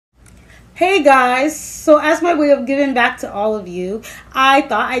Hey guys, so as my way of giving back to all of you, I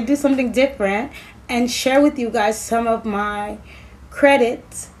thought I'd do something different and share with you guys some of my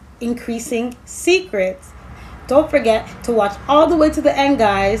credit increasing secrets. Don't forget to watch all the way to the end,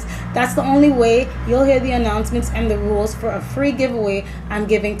 guys. That's the only way you'll hear the announcements and the rules for a free giveaway I'm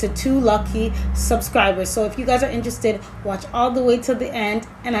giving to 2 lucky subscribers. So if you guys are interested, watch all the way to the end,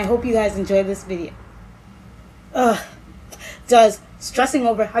 and I hope you guys enjoy this video. Does stressing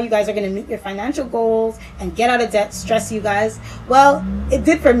over how you guys are going to meet your financial goals and get out of debt stress you guys? Well, it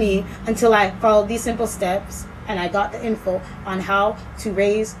did for me until I followed these simple steps and I got the info on how to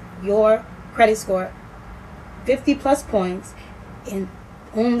raise your credit score 50 plus points in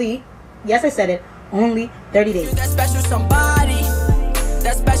only, yes I said it, only 30 days. That special somebody,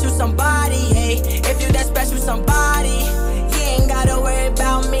 hey. If you that special somebody, you ain't gotta worry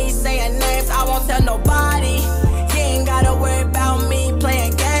about me saying names, I won't tell nobody. Gotta worry about me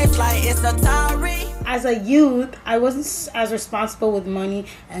playing games like it's Atari. As a youth, I wasn't as responsible with money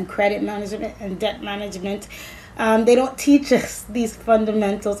and credit management and debt management. They don't teach us these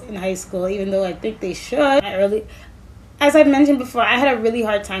fundamentals in high school, even though I think they should. As I mentioned before, I had a really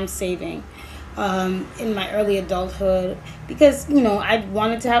hard time saving in my early adulthood because, you know, I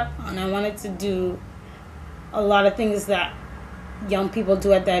wanted to have fun. I wanted to do a lot of things that young people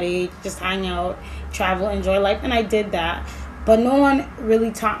do at that age, just hang out, travel, enjoy life, and I did that. But no one really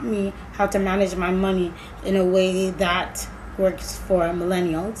taught me how to manage my money in a way that works for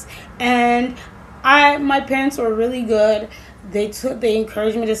millennials. And my parents were really good. They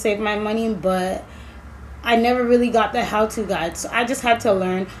encouraged me to save my money, but I never really got the how-to guide. So I just had to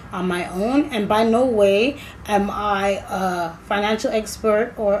learn on my own, and by no way am I a financial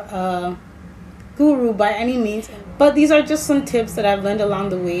expert or a guru by any means, but these are just some tips that I've learned along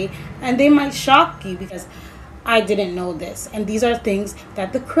the way, and they might shock you because I didn't know this, and these are things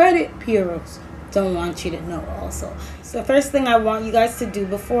that the credit bureaus don't want you to know also. So the first thing I want you guys to do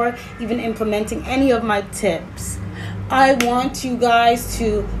before even implementing any of my tips, I want you guys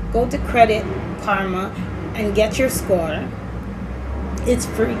to go to Credit Karma and get your score. It's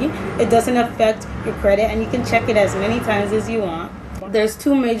free. It doesn't affect your credit, and you can check it as many times as you want. There's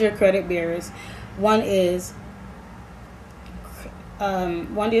 2 major credit bureaus. One is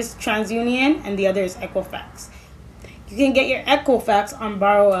TransUnion and the other is Equifax. You can get your Equifax on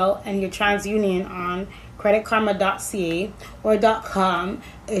Borrowell and your TransUnion on creditkarma.ca or .com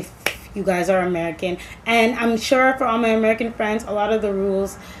if you guys are American. And I'm sure for all my American friends, a lot of the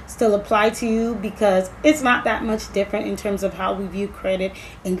rules still apply to you because it's not that much different in terms of how we view credit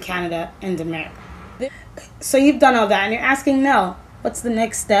in Canada and America. So you've done all that and you're asking, Nell, what's the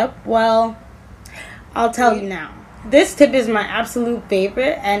next step? Well, I'll tell you now. This tip is my absolute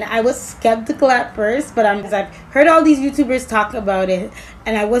favorite, and I was skeptical at first, but I've heard all these YouTubers talk about it,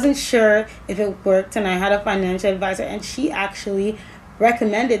 and I wasn't sure if it worked, and I had a financial advisor, and she actually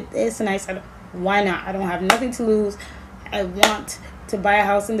recommended this, and I said, why not? I don't have nothing to lose. I want to buy a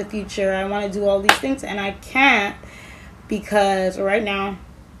house in the future. I want to do all these things, and I can't because right now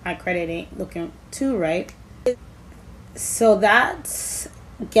my credit ain't looking too right. So that's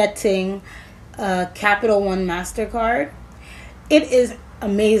getting a Capital One MasterCard. It is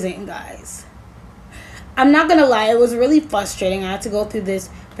amazing, guys. I'm not gonna lie, it was really frustrating. I had to go through this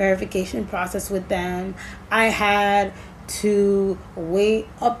verification process with them. I had to wait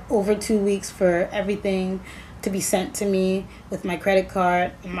up over 2 weeks for everything to be sent to me with my credit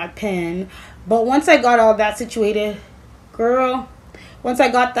card and my PIN. But once I got all that situated, girl, once I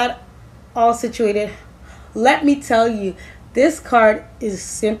got that all situated, let me tell you, this card is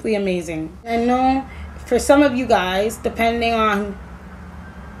simply amazing. I know for some of you guys, depending on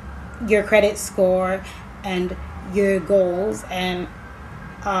your credit score and your goals and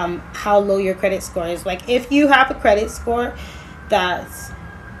how low your credit score is. Like if you have a credit score that's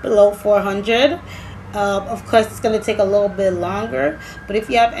below 400, of course it's going to take a little bit longer. But if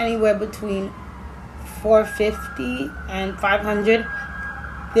you have anywhere between 450 and 500,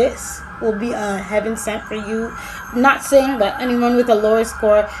 this will be a heaven sent for you. I'm not saying that anyone with a lower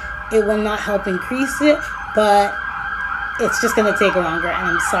score, it will not help increase it, but it's just going to take longer, and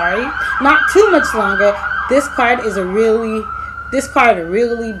I'm sorry. Not too much longer. This card really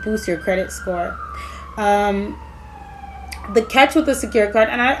boosts your credit score. The catch with the secure card,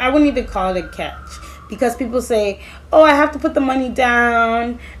 and I wouldn't even call it a catch, because people say, oh, I have to put the money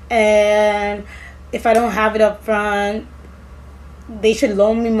down, and if I don't have it up front, they should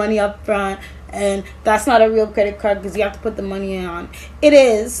loan me money up front, and that's not a real credit card because you have to put the money on. It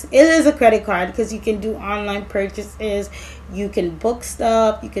is a credit card because you can do online purchases, you can book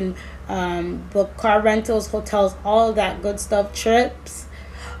stuff, you can book car rentals, hotels, all that good stuff, trips.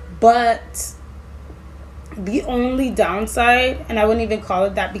 But the only downside, and I wouldn't even call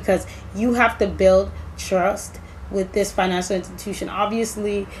it that, because you have to build trust with this financial institution.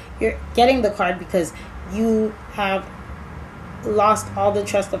 Obviously, you're getting the card because you have lost all the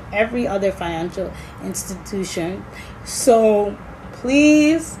trust of every other financial institution. So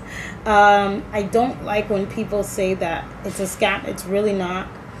please, I don't like when people say that it's a scam. It's really not.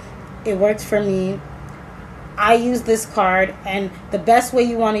 It works for me. I use this card, and the best way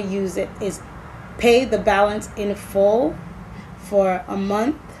you want to use it is pay the balance in full for a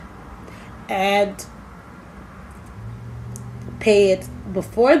month and pay it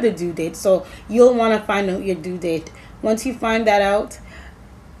before the due date. So you'll want to find out your due date. Once you find that out,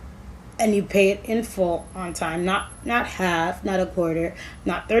 and you pay it in full on time, not half, not a quarter,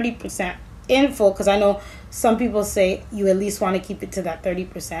 not 30%, in full, because I know some people say you at least want to keep it to that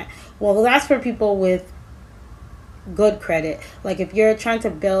 30%. Well, that's for people with good credit. Like if you're trying to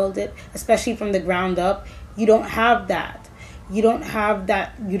build it, especially from the ground up, you don't have that. You don't have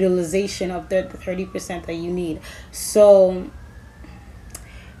that utilization of the 30% that you need. So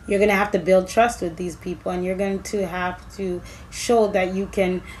you're going to have to build trust with these people, and you're going to have to show that you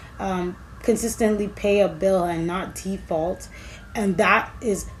can consistently pay a bill and not default. And that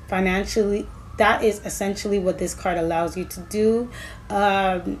is essentially what this card allows you to do.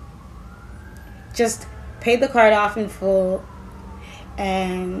 Just pay the card off in full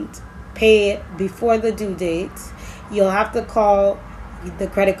and pay it before the due date. You'll have to call the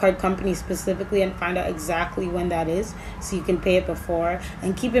credit card company specifically and find out exactly when that is, so you can pay it before.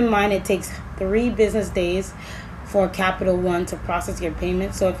 And keep in mind, it takes 3 business days for Capital One to process your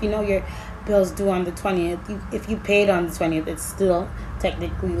payment. So if you know your bill's due on the 20th, if you paid on the 20th, it's still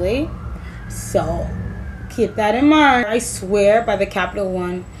technically late. So keep that in mind. I swear by the Capital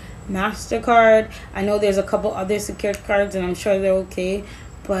One MasterCard. I know there's a couple other secured cards, and I'm sure they're okay,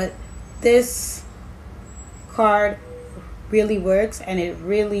 but this card really works, and it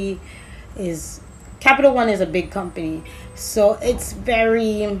really is. Capital One is a big company, so it's a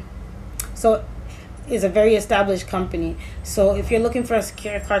very established company. So if you're looking for a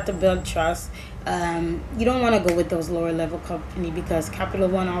secure card to build trust, you don't want to go with those lower level company, because Capital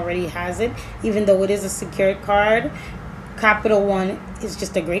One already has it. Even though it is a secured card, Capital One is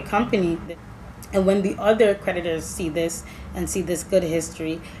just a great company. And when the other creditors see this and see this good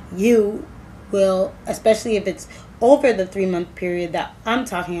history, you will, especially if it's over the 3-month period that I'm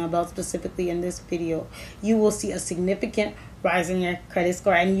talking about specifically in this video, you will see a significant rise in your credit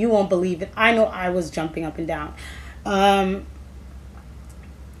score, and you won't believe it. I know I was jumping up and down. I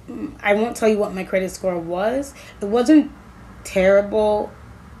won't tell you what my credit score was. It wasn't terrible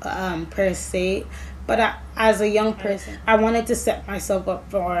per se, but as a young person, I wanted to set myself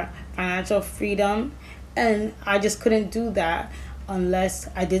up for financial freedom, and I just couldn't do that unless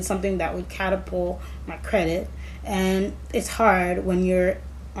I did something that would catapult my credit. And it's hard when you're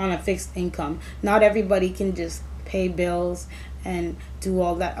on a fixed income. Not everybody can just pay bills and do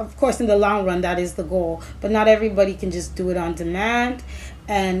all that. Of course, in the long run, that is the goal, but not everybody can just do it on demand.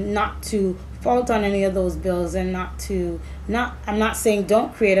 And not to fault on any of those bills, and I'm not saying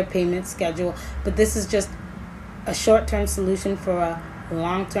don't create a payment schedule, but this is just a short-term solution for a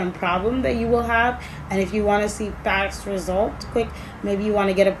long-term problem that you will have. And if you want to see fast results quick, maybe you want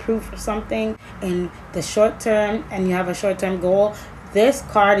to get approved for something in the short term and you have a short-term goal, this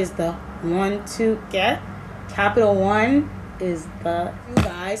card is the one to get. Capital One is the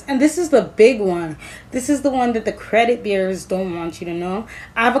guys, and this is the big one. This is the one that the credit bureaus don't want you to know.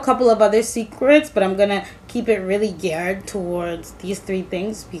 I have a couple of other secrets, but I'm gonna keep it really geared towards these 3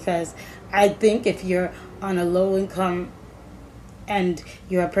 things, because I think if you're on a low income and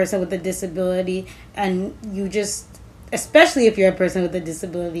you're a person with a disability, and you just, especially if you're a person with a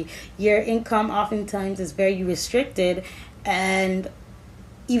disability, your income oftentimes is very restricted. And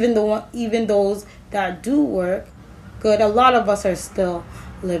even those that do work good, a lot of us are still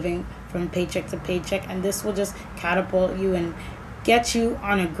living from paycheck to paycheck, and this will just catapult you and get you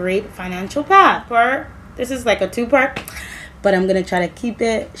on a great financial path. This is like a 2-part, but I'm gonna try to keep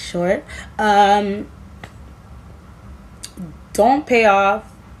it short. Don't pay off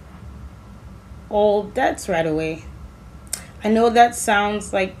old debts right away. I know that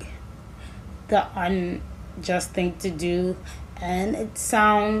sounds like the unjust thing to do, and it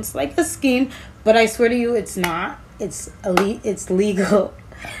sounds like a scheme, but I swear to you, it's not. It's legal.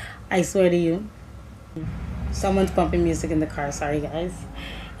 I swear to you. Someone's bumping music in the car. Sorry, guys.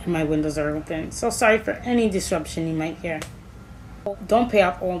 And my windows are open. So sorry for any disruption you might hear. Don't pay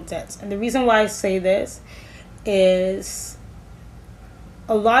off old debts. And the reason why I say this is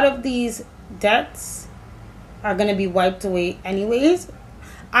a lot of these debts are going to be wiped away anyways.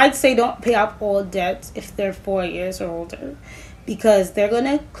 I'd say don't pay off old debts if they're 4 years or older, because they're going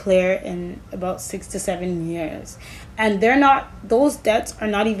to clear in about 6 to 7 years. And those debts are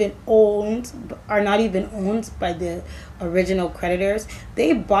not even owned by the original creditors.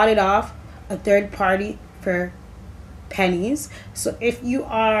 They bought it off a third party for pennies. So if you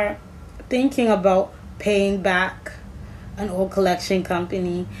are thinking about paying back an old collection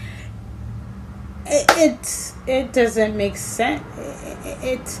company, it doesn't make sense.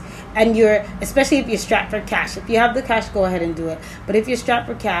 And especially if you're strapped for cash. If you have the cash, go ahead and do it. But if you're strapped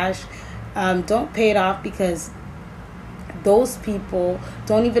for cash, don't pay it off, because those people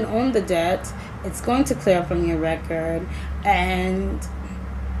don't even own the debt. It's going to clear from your record, and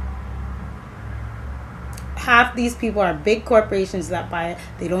half these people are big corporations that buy it.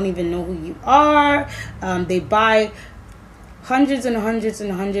 They don't even know who you are. They buy hundreds and hundreds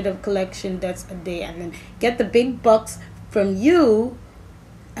and hundreds of collection debts a day, and then get the big bucks from you,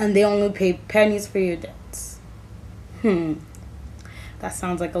 and they only pay pennies for your debts. That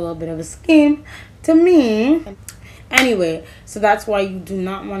sounds like a little bit of a scheme to me. Anyway, so that's why you do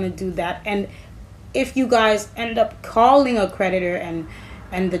not want to do that. And if you guys end up calling a creditor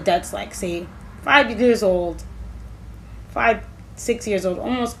and the debt's like, say, 5 years old, 6 years old,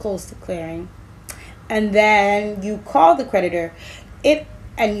 almost close to clearing, and then you call the creditor,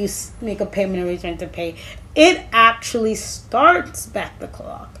 and you make a payment arrangement to pay, it actually starts back the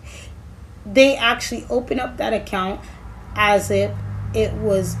clock. They actually open up that account as if it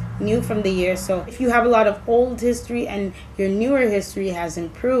was new from the year. So if you have a lot of old history and your newer history has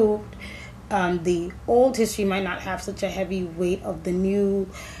improved, the old history might not have such a heavy weight of the new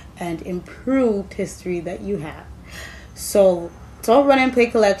and improved history that you have. So don't run and pay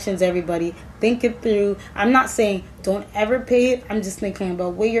collections, everybody. Think it through. I'm not saying don't ever pay it. I'm just thinking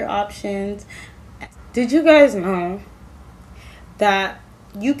about what your options. Did you guys know that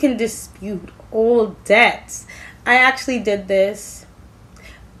you can dispute old debts? I actually did this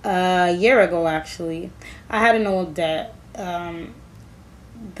a year ago, actually. I had an old debt.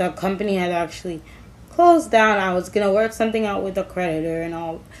 The company had actually closed down. I was going to work something out with the creditor and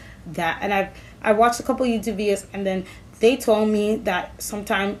all that. And I watched a couple YouTube videos, and then they told me that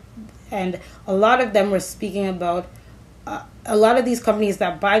sometime, and a lot of them were speaking about a lot of these companies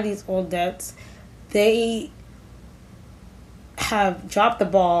that buy these old debts, they have dropped the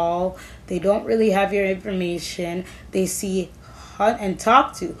ball. They don't really have your information. They see and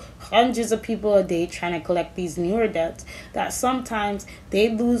talk to hundreds of people a day trying to collect these newer debts, that sometimes they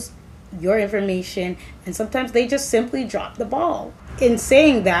lose your information, and sometimes they just simply drop the ball. In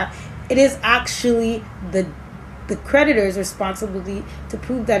saying that, it is actually the creditor's responsibility to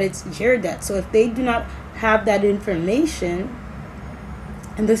prove that it's your debt. So if they do not have that information,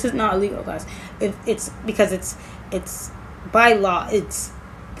 and this is not illegal, guys, if it's because it's by law, it's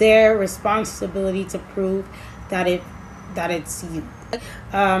their responsibility to prove that it's you.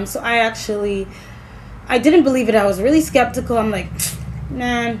 So I didn't believe it. I was really skeptical. I'm like,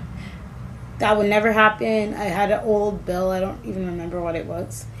 man, that would never happen. I had an old bill. I don't even remember what it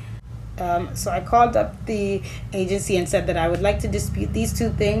was. So I called up the agency and said that I would like to dispute these two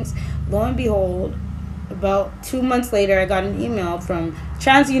things. Lo and behold, about 2 months later, I got an email from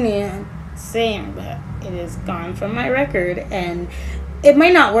TransUnion saying that it is gone from my record. And it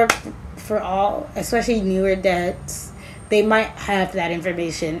might not work for all, especially newer debts. They might have that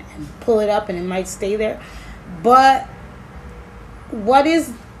information and pull it up, and it might stay there. But what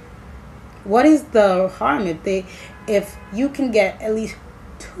is the harm if you can get at least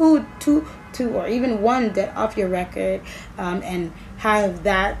two or even one debt off your record, and have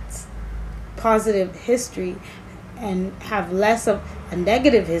that positive history and have less of a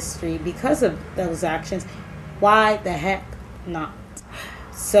negative history because of those actions? Why the heck not?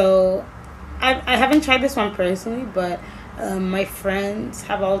 So I haven't tried this one personally, but my friends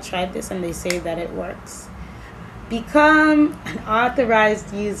have all tried this, and they say that it works. Become an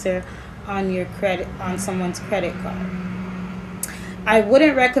authorized user on someone's credit card. I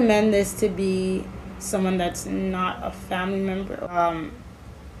wouldn't recommend this to be someone that's not a family member.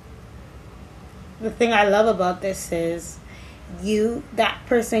 The thing I love about this is that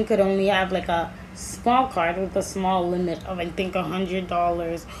person could only have like a small card with a small limit of, I think,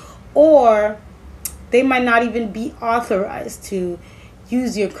 $100, or they might not even be authorized to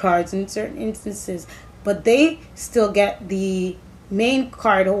use your cards in certain instances, but they still get the main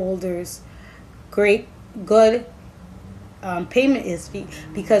card holders good payment history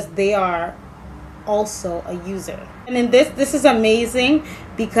because they are also a user. And in this is amazing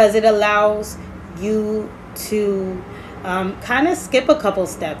because it allows you to kind of skip a couple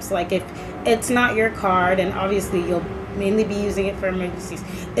steps. Like if it's not your card, and obviously you'll mainly be using it for emergencies.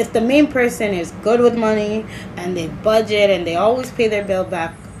 If the main person is good with money and they budget and they always pay their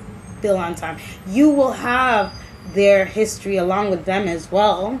bill on time, you will have their history along with them as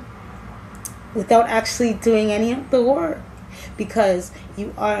well without actually doing any of the work, because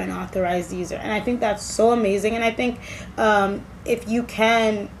you are an authorized user. And I think that's so amazing. And I think if you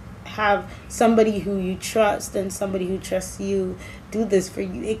can have somebody who you trust and somebody who trusts you do this for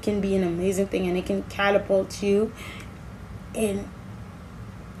you, it can be an amazing thing, and it can catapult you in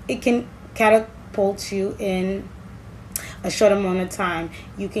a short amount of time.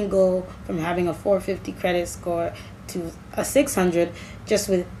 You can go from having a 450 credit score to a 600 just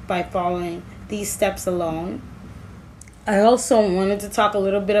by following these steps alone. I also wanted to talk a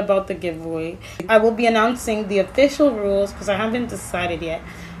little bit about the giveaway. I will be announcing the official rules because I haven't decided yet.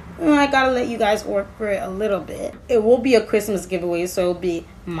 I gotta let you guys work for it a little bit. It will be a Christmas giveaway, so it'll be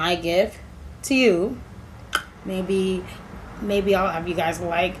my gift to you. Maybe I'll have you guys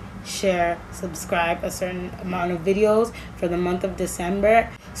like, share, subscribe a certain amount of videos for the month of December.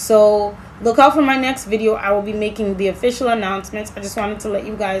 So look out for my next video. I will be making the official announcements. I just wanted to let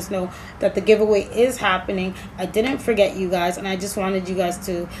you guys know that the giveaway is happening. I didn't forget you guys, and I just wanted you guys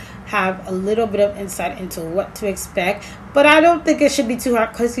to have a little bit of insight into what to expect. But I don't think it should be too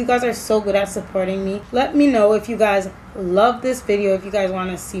hard because you guys are so good at supporting me. Let me know if you guys love this video, if you guys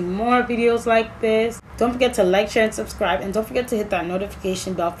want to see more videos like this. Don't forget to like, share, and subscribe. And don't forget to hit that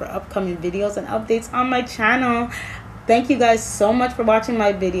notification bell for upcoming videos and updates on my channel. Thank you guys so much for watching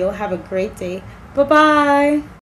my video. Have a great day. Bye-bye.